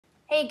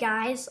Hey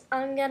guys,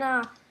 I'm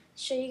gonna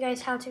show you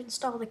guys how to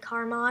install the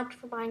car mod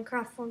for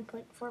Minecraft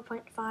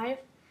 1.4.5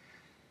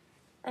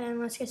 and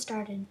let's get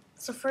started.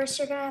 So first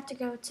you're gonna have to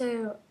go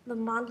to the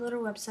mod loader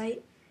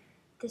website.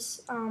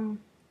 This will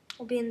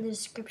be in the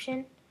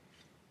description,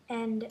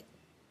 and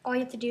all you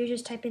have to do is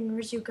just type in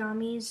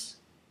risugamis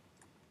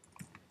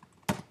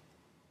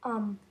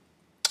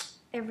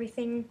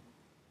everything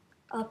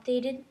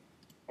updated,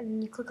 and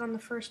then you click on the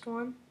first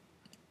one.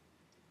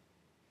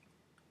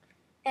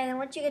 And then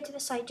once you get to the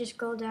site, just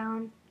go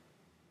down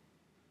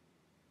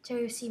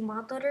to see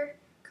mod loader,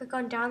 click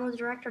on download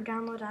direct or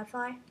download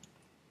AdFi.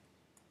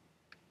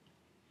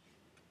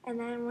 And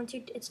then once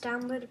it's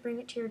downloaded, bring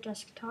it to your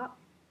desktop.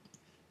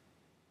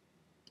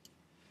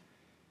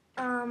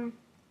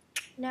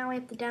 Now we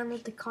have to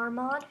download the car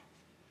mod,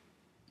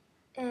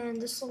 and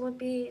this will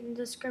be in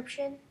the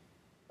description.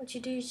 What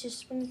you do is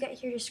just, when you get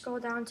here, just scroll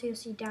down until you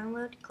see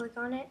download, click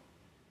on it.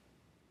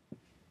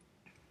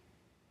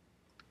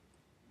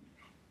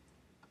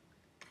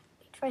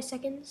 Wait 5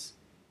 seconds.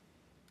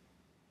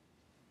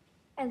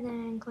 And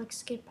then click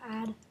skip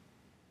ad.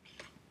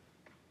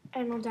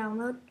 And it'll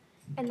download.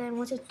 And then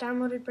once it's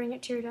downloaded, bring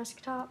it to your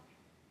desktop.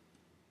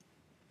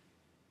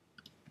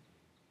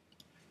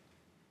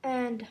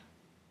 And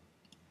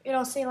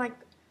it'll say like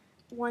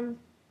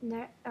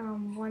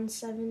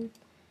 1.7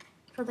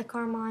 for the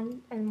car mod,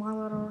 and mod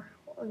loader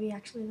will be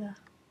actually the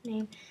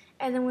name.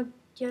 And then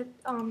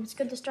it's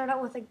good to start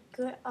out with a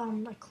good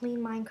a clean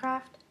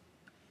Minecraft.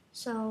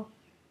 So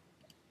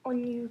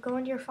when you go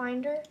into your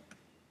Finder,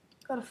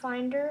 go to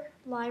Finder,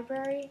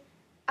 Library,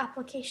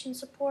 Application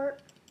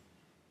Support,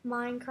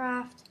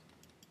 Minecraft,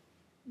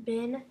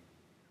 Bin.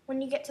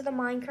 When you get to the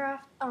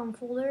Minecraft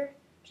folder,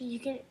 you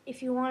can,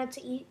 if you want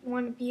to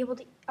be able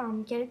to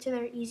get it to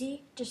there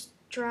easy, just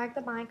drag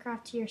the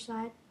Minecraft to your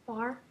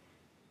sidebar,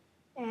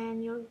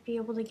 and you'll be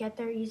able to get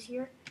there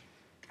easier.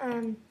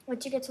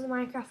 Once you get to the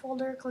Minecraft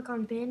folder, click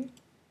on Bin,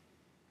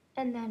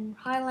 and then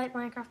highlight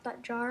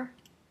Minecraft.jar.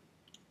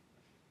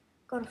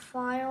 Go to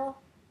File,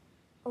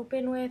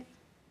 Open with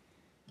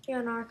the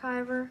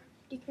Unarchiver.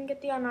 You can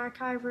get the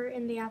Unarchiver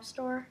in the App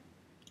Store.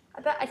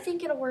 I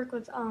think it'll work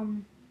with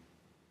what's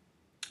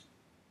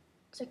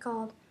it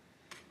called?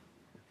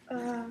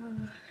 Let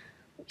me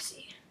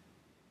see.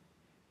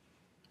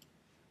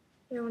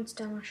 Here, once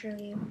done, I'll show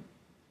you.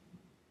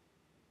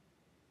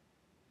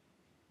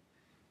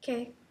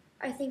 Okay,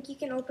 I think you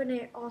can open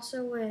it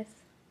also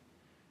with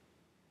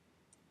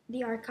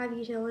the archive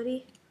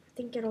utility. I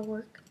think it'll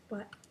work,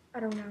 but I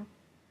don't know.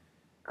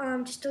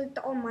 Just delete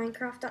the old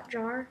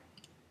Minecraft.jar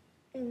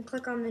and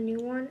click on the new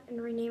one and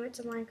rename it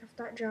to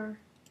Minecraft.jar.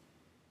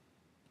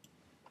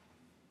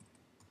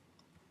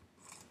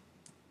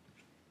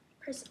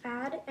 Press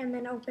add and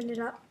then open it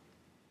up.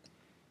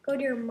 Go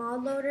to your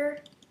mod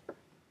loader,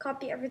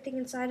 copy everything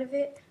inside of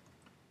it,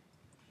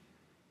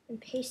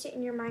 and paste it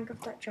in your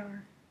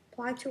Minecraft.jar.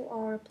 Apply to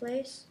all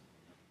replace,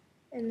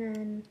 and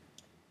then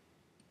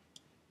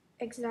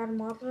exit out of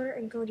mod loader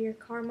and go to your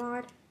car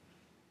mod.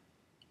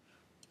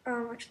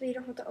 Actually, you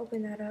don't have to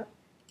open that up.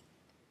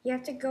 You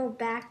have to go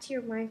back to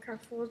your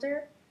Minecraft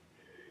folder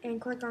and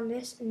click on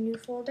this new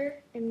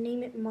folder and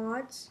name it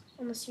mods,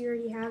 unless you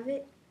already have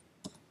it.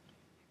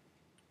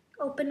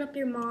 Open up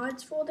your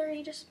mods folder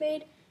you just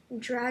made and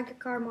drag a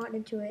car mod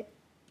into it.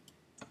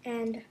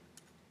 And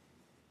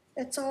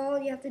that's all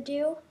you have to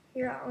do.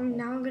 Here,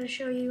 now I'm going to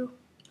show you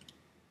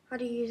how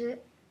to use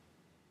it.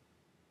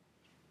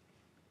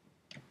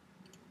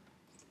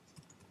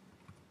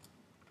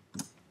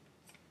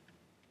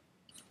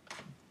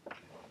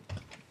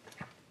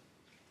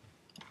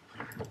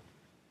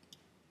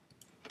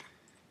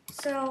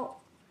 So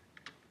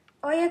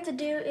all you have to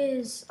do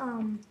is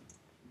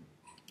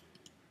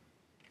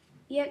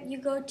you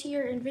go to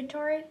your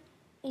inventory.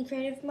 In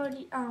creative mode,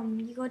 you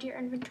go to your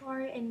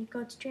inventory and you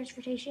go to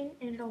transportation,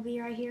 and it'll be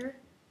right here.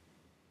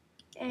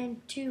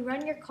 And to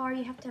run your car,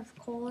 you have to have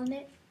coal in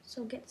it.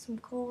 So get some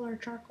coal or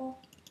charcoal.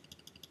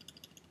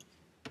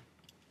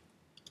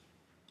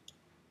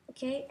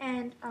 Okay,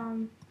 and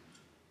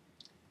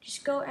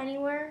just go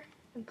anywhere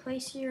and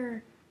place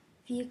your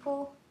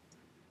vehicle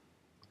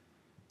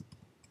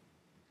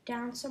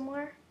down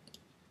somewhere.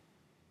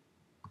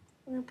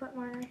 I'm gonna put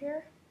mine right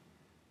here.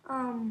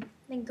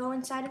 Then go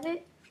inside of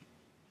it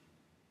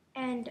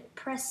and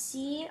press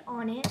C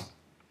on it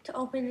to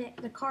open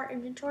the car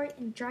inventory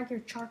and drag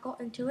your charcoal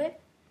into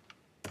it,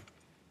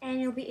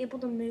 and you'll be able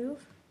to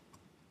move.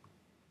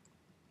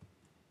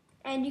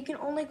 And you can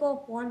only go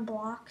up 1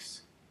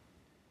 blocks.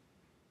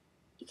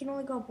 You can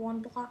only go up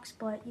 1 blocks,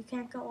 but you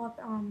can't go up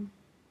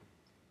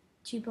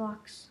 2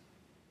 blocks.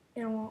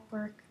 It won't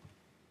work.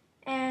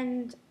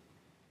 And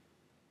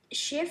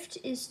shift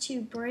is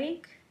to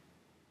brake.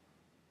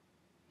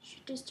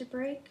 Shift is to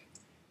brake,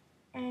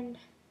 and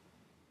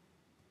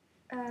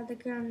the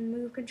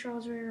move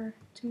controls are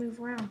to move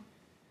around.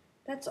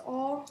 That's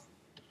all.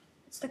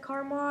 It's the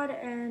car mod.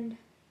 And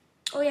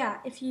oh yeah,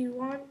 if you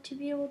want to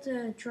be able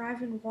to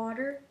drive in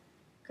water,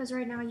 because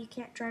right now you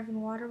can't drive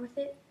in water with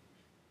it,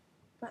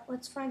 but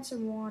let's find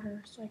some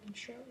water so I can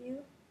show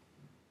you.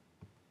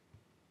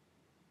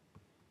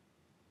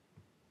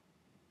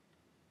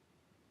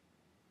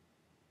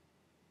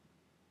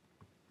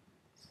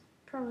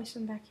 probably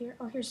some back here.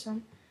 Oh, here's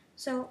some.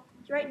 So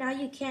right now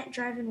you can't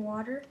drive in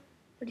water,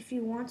 but if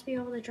you want to be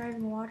able to drive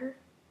in water,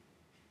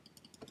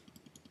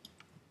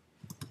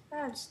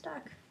 I'm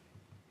stuck.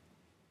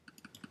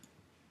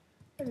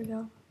 There we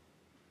go.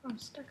 Oh, I'm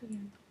stuck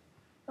again.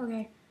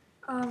 Okay.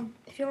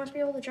 If you want to be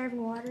able to drive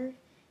in water,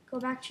 go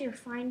back to your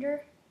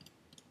Finder,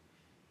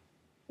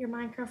 your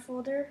Minecraft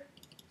folder.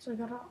 So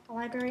go to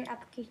Library,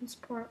 Application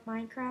Support,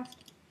 Minecraft,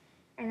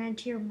 and then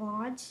to your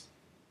mods.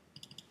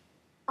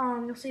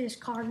 You'll see this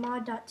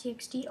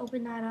cardmod.txt.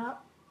 Open that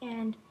up,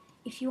 and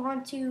if you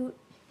want to,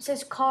 it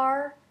says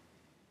car.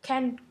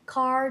 Can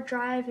car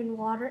drive in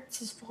water? It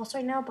says false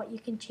right now, but you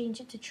can change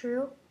it to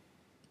true.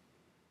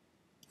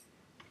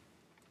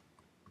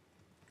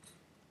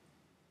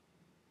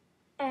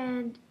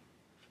 And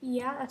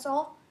yeah, that's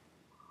all.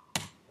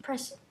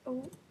 Press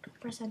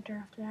enter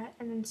after that,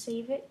 and then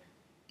save it.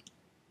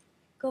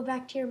 Go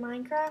back to your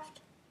Minecraft.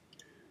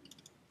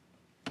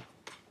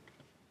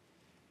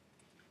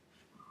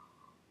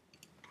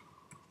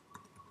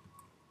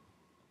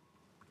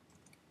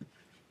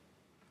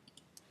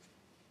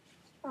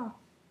 Oh.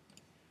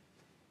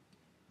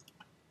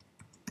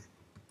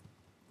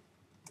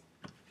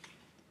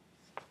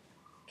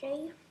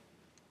 Okay.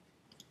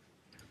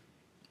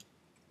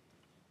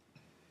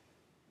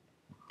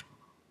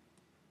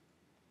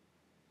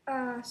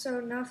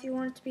 So now if you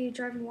want it to be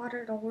driving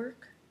water, it'll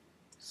work.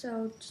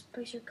 So just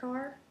place your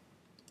car.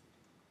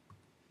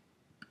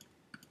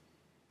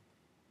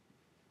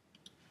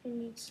 You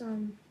need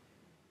some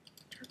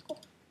charcoal.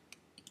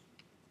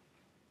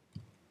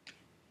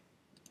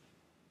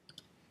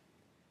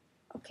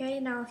 Okay,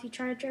 now if you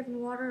try to drive in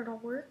water, it'll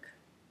work.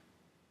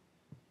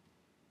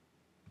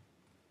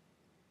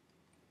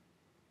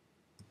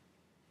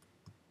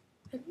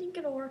 I think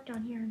it'll work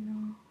down here,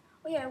 no.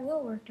 Oh yeah, it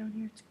will work down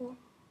here, it's cool.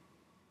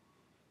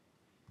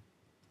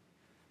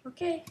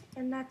 Okay,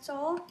 and that's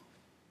all.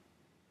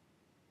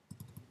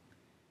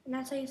 And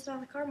that's how you install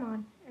the car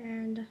mod.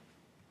 And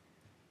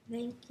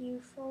thank you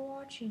for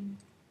watching.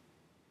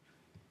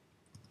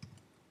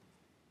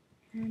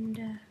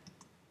 And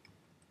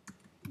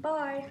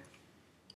bye.